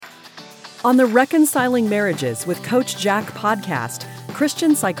On the Reconciling Marriages with Coach Jack podcast,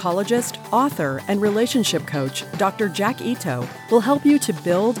 Christian psychologist, author, and relationship coach Dr. Jack Ito will help you to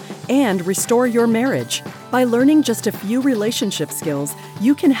build and restore your marriage. By learning just a few relationship skills,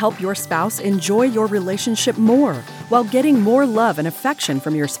 you can help your spouse enjoy your relationship more while getting more love and affection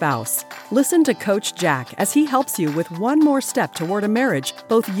from your spouse. Listen to Coach Jack as he helps you with one more step toward a marriage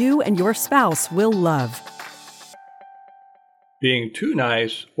both you and your spouse will love. Being too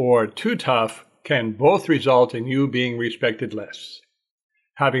nice or too tough can both result in you being respected less.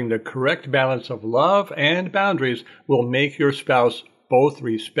 Having the correct balance of love and boundaries will make your spouse both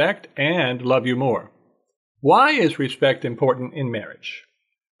respect and love you more. Why is respect important in marriage?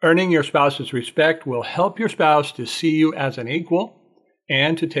 Earning your spouse's respect will help your spouse to see you as an equal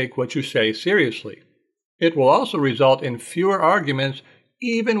and to take what you say seriously. It will also result in fewer arguments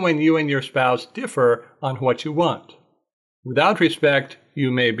even when you and your spouse differ on what you want. Without respect,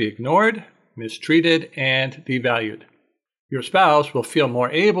 you may be ignored, mistreated, and devalued. Your spouse will feel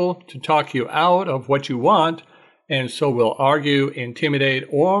more able to talk you out of what you want, and so will argue, intimidate,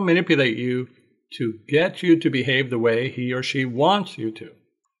 or manipulate you to get you to behave the way he or she wants you to,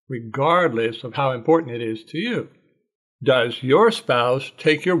 regardless of how important it is to you. Does your spouse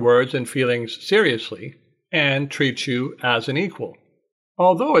take your words and feelings seriously and treat you as an equal?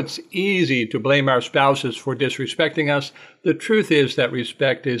 Although it's easy to blame our spouses for disrespecting us, the truth is that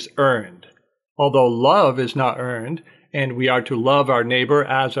respect is earned. Although love is not earned, and we are to love our neighbor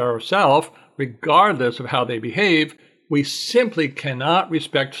as ourselves, regardless of how they behave, we simply cannot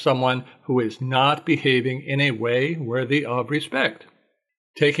respect someone who is not behaving in a way worthy of respect.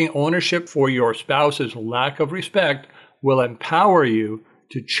 Taking ownership for your spouse's lack of respect will empower you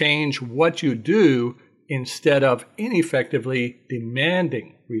to change what you do instead of ineffectively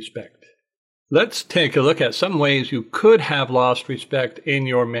demanding respect. Let's take a look at some ways you could have lost respect in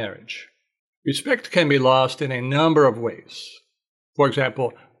your marriage. Respect can be lost in a number of ways. For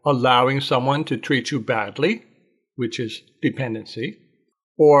example, allowing someone to treat you badly, which is dependency,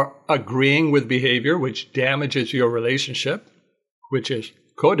 or agreeing with behavior which damages your relationship, which is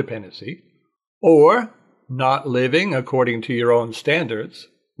codependency, or not living according to your own standards,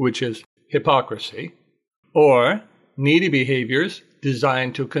 which is hypocrisy, or needy behaviors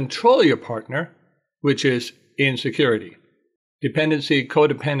designed to control your partner, which is insecurity. Dependency,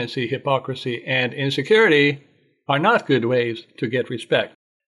 codependency, hypocrisy, and insecurity are not good ways to get respect.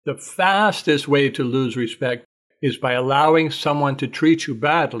 The fastest way to lose respect is by allowing someone to treat you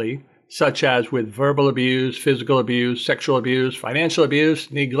badly, such as with verbal abuse, physical abuse, sexual abuse, financial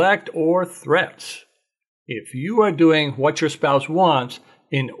abuse, neglect, or threats. If you are doing what your spouse wants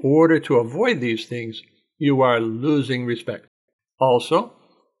in order to avoid these things, you are losing respect. Also,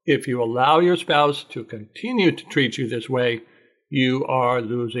 if you allow your spouse to continue to treat you this way, you are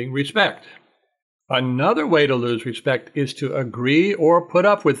losing respect. Another way to lose respect is to agree or put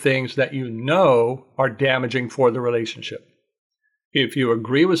up with things that you know are damaging for the relationship. If you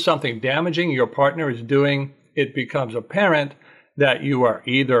agree with something damaging your partner is doing, it becomes apparent that you are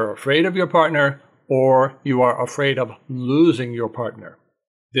either afraid of your partner or you are afraid of losing your partner.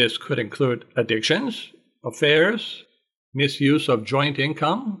 This could include addictions, affairs, misuse of joint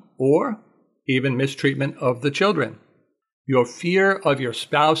income, or even mistreatment of the children. Your fear of your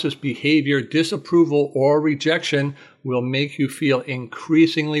spouse's behavior, disapproval, or rejection will make you feel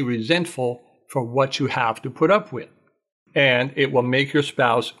increasingly resentful for what you have to put up with, and it will make your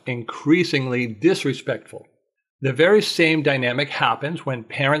spouse increasingly disrespectful. The very same dynamic happens when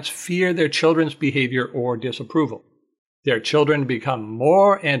parents fear their children's behavior or disapproval. Their children become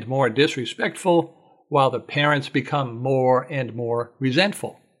more and more disrespectful, while the parents become more and more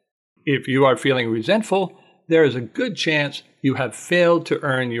resentful. If you are feeling resentful, there is a good chance you have failed to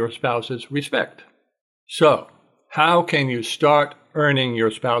earn your spouse's respect. So, how can you start earning your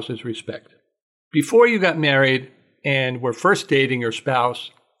spouse's respect? Before you got married and were first dating your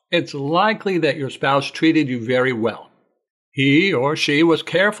spouse, it's likely that your spouse treated you very well. He or she was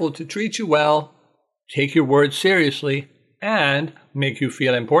careful to treat you well, take your words seriously, and make you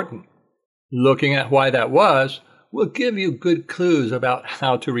feel important. Looking at why that was will give you good clues about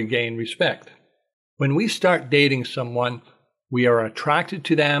how to regain respect. When we start dating someone, we are attracted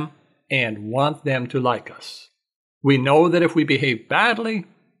to them and want them to like us. We know that if we behave badly,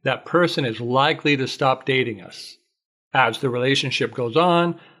 that person is likely to stop dating us. As the relationship goes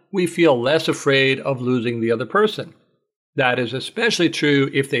on, we feel less afraid of losing the other person. That is especially true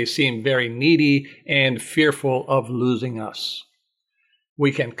if they seem very needy and fearful of losing us.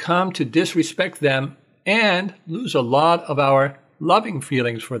 We can come to disrespect them and lose a lot of our loving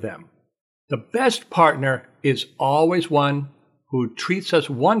feelings for them. The best partner is always one who treats us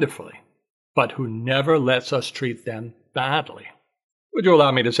wonderfully but who never lets us treat them badly. Would you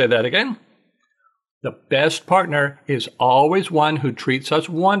allow me to say that again? The best partner is always one who treats us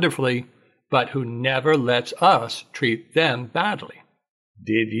wonderfully, but who never lets us treat them badly.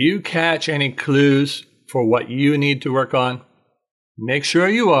 Did you catch any clues for what you need to work on? Make sure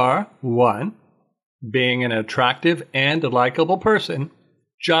you are, 1, being an attractive and likable person,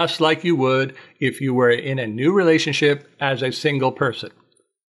 just like you would if you were in a new relationship as a single person.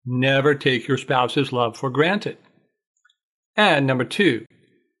 Never take your spouse's love for granted. And number 2,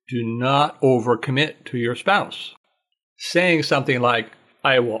 do not overcommit to your spouse. Saying something like,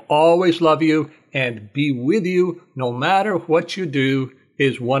 "I will always love you and be with you no matter what you do,"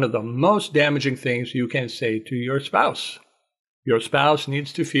 is one of the most damaging things you can say to your spouse. Your spouse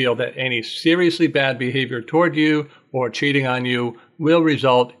needs to feel that any seriously bad behavior toward you or cheating on you will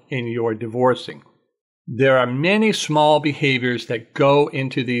result in your divorcing. There are many small behaviors that go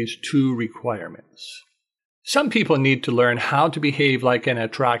into these 2 requirements. Some people need to learn how to behave like an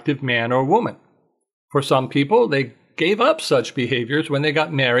attractive man or woman. For some people, they gave up such behaviors when they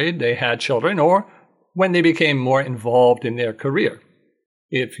got married, they had children, or when they became more involved in their career.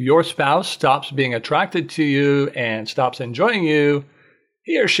 If your spouse stops being attracted to you and stops enjoying you,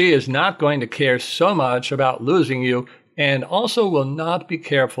 he or she is not going to care so much about losing you and also will not be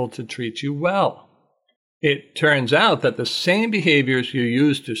careful to treat you well. It turns out that the same behaviors you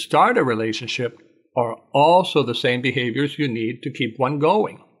use to start a relationship are also the same behaviors you need to keep one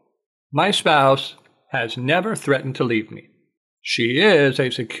going. My spouse has never threatened to leave me. She is a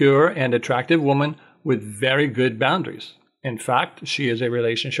secure and attractive woman with very good boundaries. In fact, she is a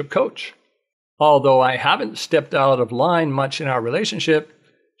relationship coach. Although I haven't stepped out of line much in our relationship,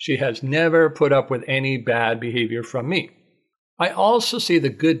 she has never put up with any bad behavior from me. I also see the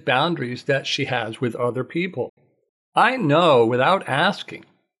good boundaries that she has with other people. I know without asking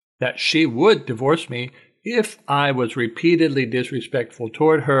that she would divorce me if I was repeatedly disrespectful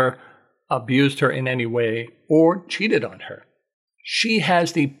toward her, abused her in any way, or cheated on her. She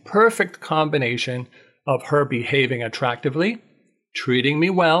has the perfect combination of her behaving attractively, treating me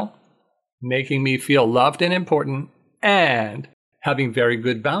well, making me feel loved and important, and having very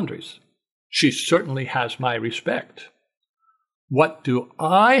good boundaries. She certainly has my respect. What do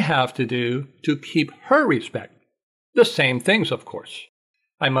I have to do to keep her respect? The same things, of course.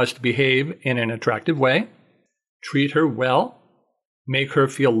 I must behave in an attractive way, treat her well, make her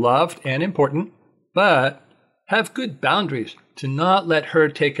feel loved and important, but have good boundaries to not let her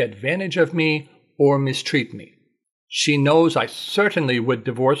take advantage of me or mistreat me. She knows I certainly would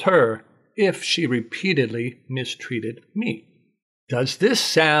divorce her if she repeatedly mistreated me. Does this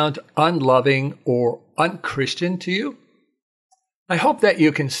sound unloving or unchristian to you? I hope that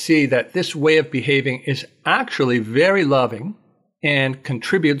you can see that this way of behaving is actually very loving and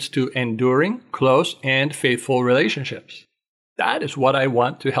contributes to enduring, close, and faithful relationships. That is what I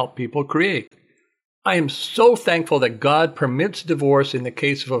want to help people create. I am so thankful that God permits divorce in the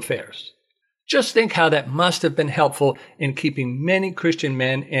case of affairs. Just think how that must have been helpful in keeping many Christian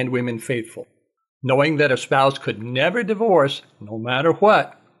men and women faithful. Knowing that a spouse could never divorce, no matter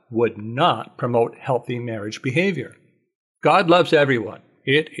what, would not promote healthy marriage behavior. God loves everyone.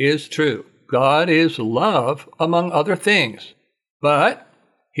 It is true. God is love, among other things. But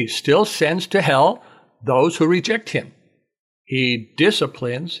he still sends to hell those who reject him. He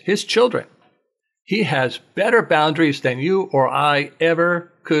disciplines his children. He has better boundaries than you or I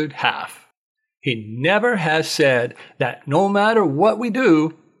ever could have. He never has said that no matter what we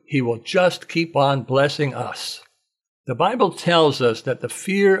do, he will just keep on blessing us. The Bible tells us that the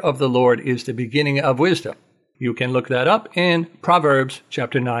fear of the Lord is the beginning of wisdom. You can look that up in Proverbs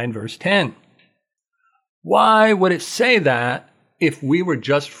chapter 9, verse 10. Why would it say that if we were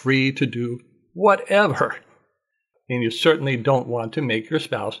just free to do whatever? And you certainly don't want to make your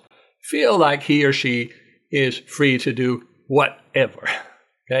spouse feel like he or she is free to do whatever.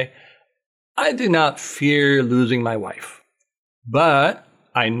 Okay? I do not fear losing my wife, but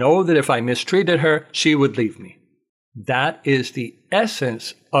I know that if I mistreated her, she would leave me. That is the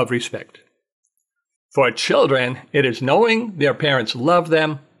essence of respect. For children, it is knowing their parents love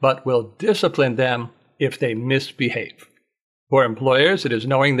them, but will discipline them if they misbehave. For employers, it is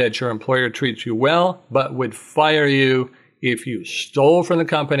knowing that your employer treats you well, but would fire you if you stole from the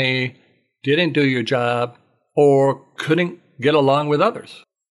company, didn't do your job, or couldn't get along with others.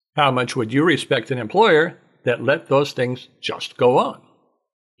 How much would you respect an employer that let those things just go on?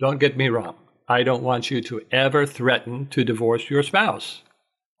 Don't get me wrong. I don't want you to ever threaten to divorce your spouse.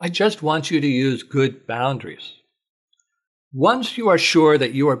 I just want you to use good boundaries. Once you are sure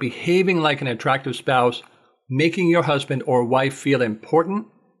that you are behaving like an attractive spouse, making your husband or wife feel important,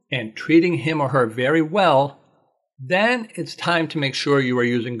 and treating him or her very well, then it's time to make sure you are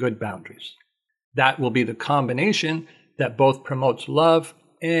using good boundaries. That will be the combination that both promotes love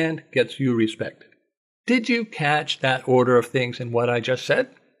and gets you respect. Did you catch that order of things in what I just said?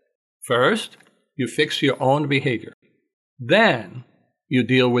 First, you fix your own behavior. Then, you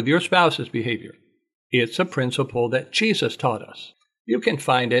deal with your spouse's behavior. It's a principle that Jesus taught us. You can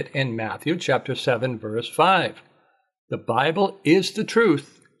find it in Matthew chapter 7, verse 5. The Bible is the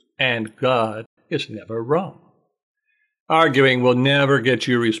truth, and God is never wrong. Arguing will never get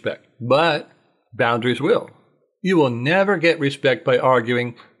you respect, but boundaries will. You will never get respect by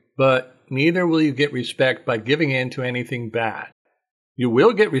arguing, but neither will you get respect by giving in to anything bad. You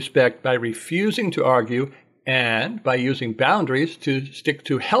will get respect by refusing to argue and by using boundaries to stick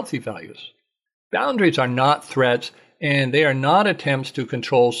to healthy values. Boundaries are not threats, and they are not attempts to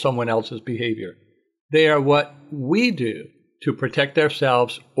control someone else's behavior. They are what we do to protect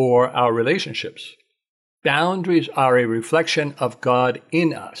ourselves or our relationships. Boundaries are a reflection of God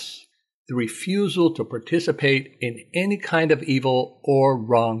in us, the refusal to participate in any kind of evil or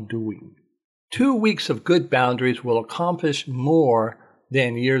wrongdoing. 2 weeks of good boundaries will accomplish more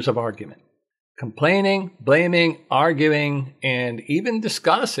than years of argument. Complaining, blaming, arguing, and even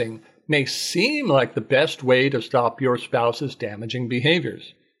discussing may seem like the best way to stop your spouse's damaging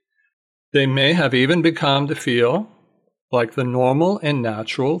behaviors. They may have even become to feel like the normal and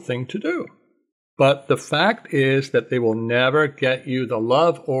natural thing to do. But the fact is that they will never get you the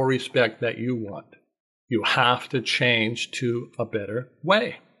love or respect that you want. You have to change to a better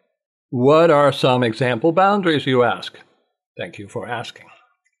way. What are some example boundaries, you ask? Thank you for asking.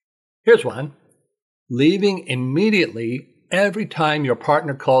 Here's one. Leaving immediately every time your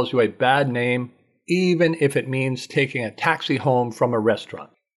partner calls you a bad name, even if it means taking a taxi home from a restaurant.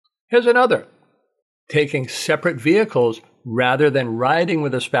 Here's another. Taking separate vehicles rather than riding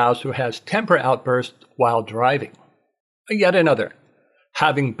with a spouse who has temper outbursts while driving. Yet another.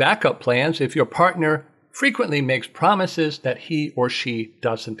 Having backup plans if your partner frequently makes promises that he or she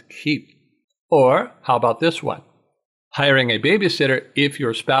doesn't keep. Or how about this one? Hiring a babysitter if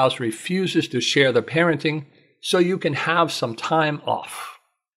your spouse refuses to share the parenting so you can have some time off.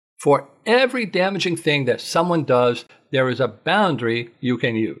 For every damaging thing that someone does, there is a boundary you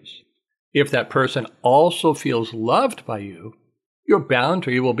can use. If that person also feels loved by you, your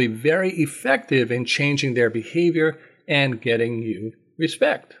boundary will be very effective in changing their behavior and getting you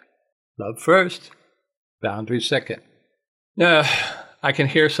respect. Love first, boundaries second. Now, I can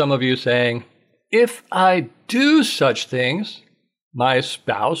hear some of you saying, if I do such things, my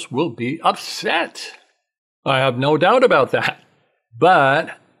spouse will be upset. I have no doubt about that.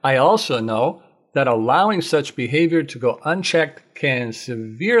 But I also know that allowing such behavior to go unchecked can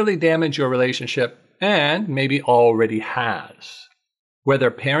severely damage your relationship and maybe already has.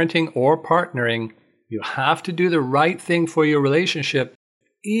 Whether parenting or partnering, you have to do the right thing for your relationship,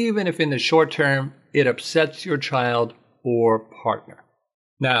 even if in the short term it upsets your child or partner.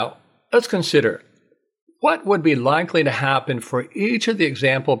 Now, let's consider what would be likely to happen for each of the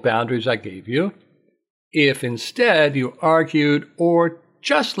example boundaries I gave you if instead you argued or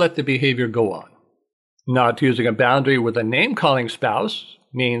just let the behavior go on. Not using a boundary with a name-calling spouse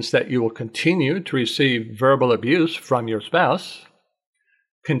means that you will continue to receive verbal abuse from your spouse.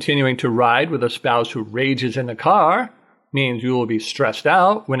 Continuing to ride with a spouse who rages in the car means you will be stressed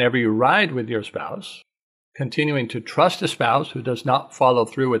out whenever you ride with your spouse. Continuing to trust a spouse who does not follow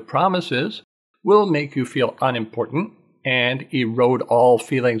through with promises will make you feel unimportant and erode all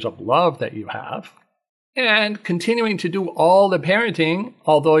feelings of love that you have. And continuing to do all the parenting,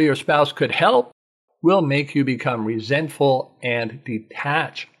 although your spouse could help, will make you become resentful and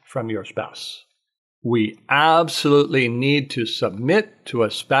detached from your spouse. We absolutely need to submit to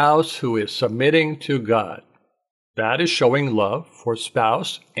a spouse who is submitting to God. That is showing love for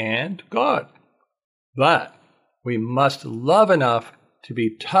spouse and God. But we must love enough to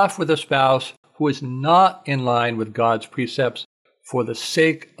be tough with a spouse who is not in line with God's precepts for the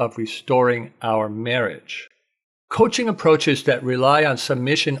sake of restoring our marriage. Coaching approaches that rely on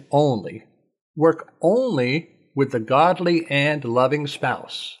submission only work only with the godly and loving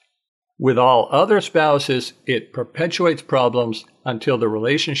spouse. With all other spouses, it perpetuates problems until the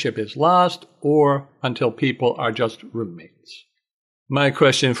relationship is lost or until people are just roommates. My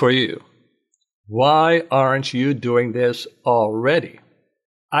question for you, why aren't you doing this already?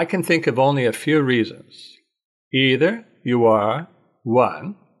 I can think of only a few reasons. Either you are,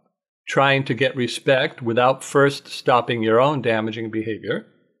 1, trying to get respect without first stopping your own damaging behavior.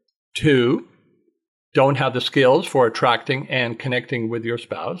 2, don't have the skills for attracting and connecting with your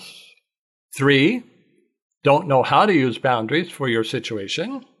spouse. 3, don't know how to use boundaries for your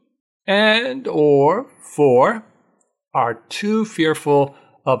situation. And or 4, are too fearful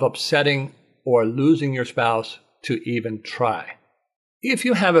of upsetting or losing your spouse to even try. If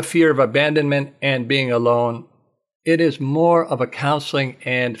you have a fear of abandonment and being alone, it is more of a counseling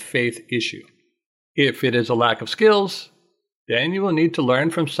and faith issue. If it is a lack of skills, then you will need to learn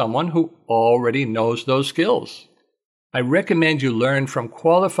from someone who already knows those skills. I recommend you learn from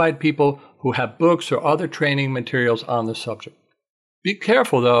qualified people who have books or other training materials on the subject. Be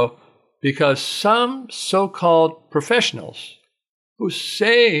careful, though, because some so-called professionals who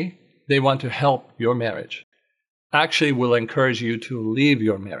say they want to help your marriage actually will encourage you to leave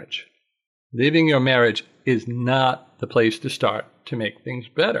your marriage. Leaving your marriage is not the place to start to make things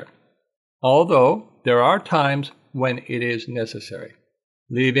better, although there are times when it is necessary.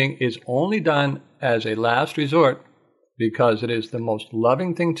 Leaving is only done as a last resort because it is the most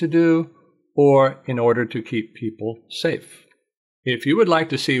loving thing to do or in order to keep people safe. If you would like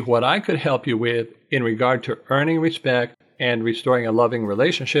to see what I could help you with in regard to earning respect and restoring a loving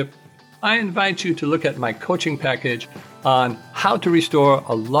relationship, I invite you to look at my coaching package on how to restore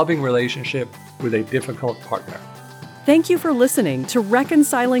a loving relationship with a difficult partner. Thank you for listening to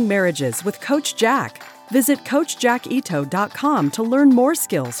Reconciling Marriages with Coach Jack. Visit CoachJackIto.com to learn more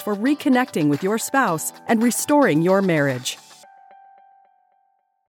skills for reconnecting with your spouse and restoring your marriage.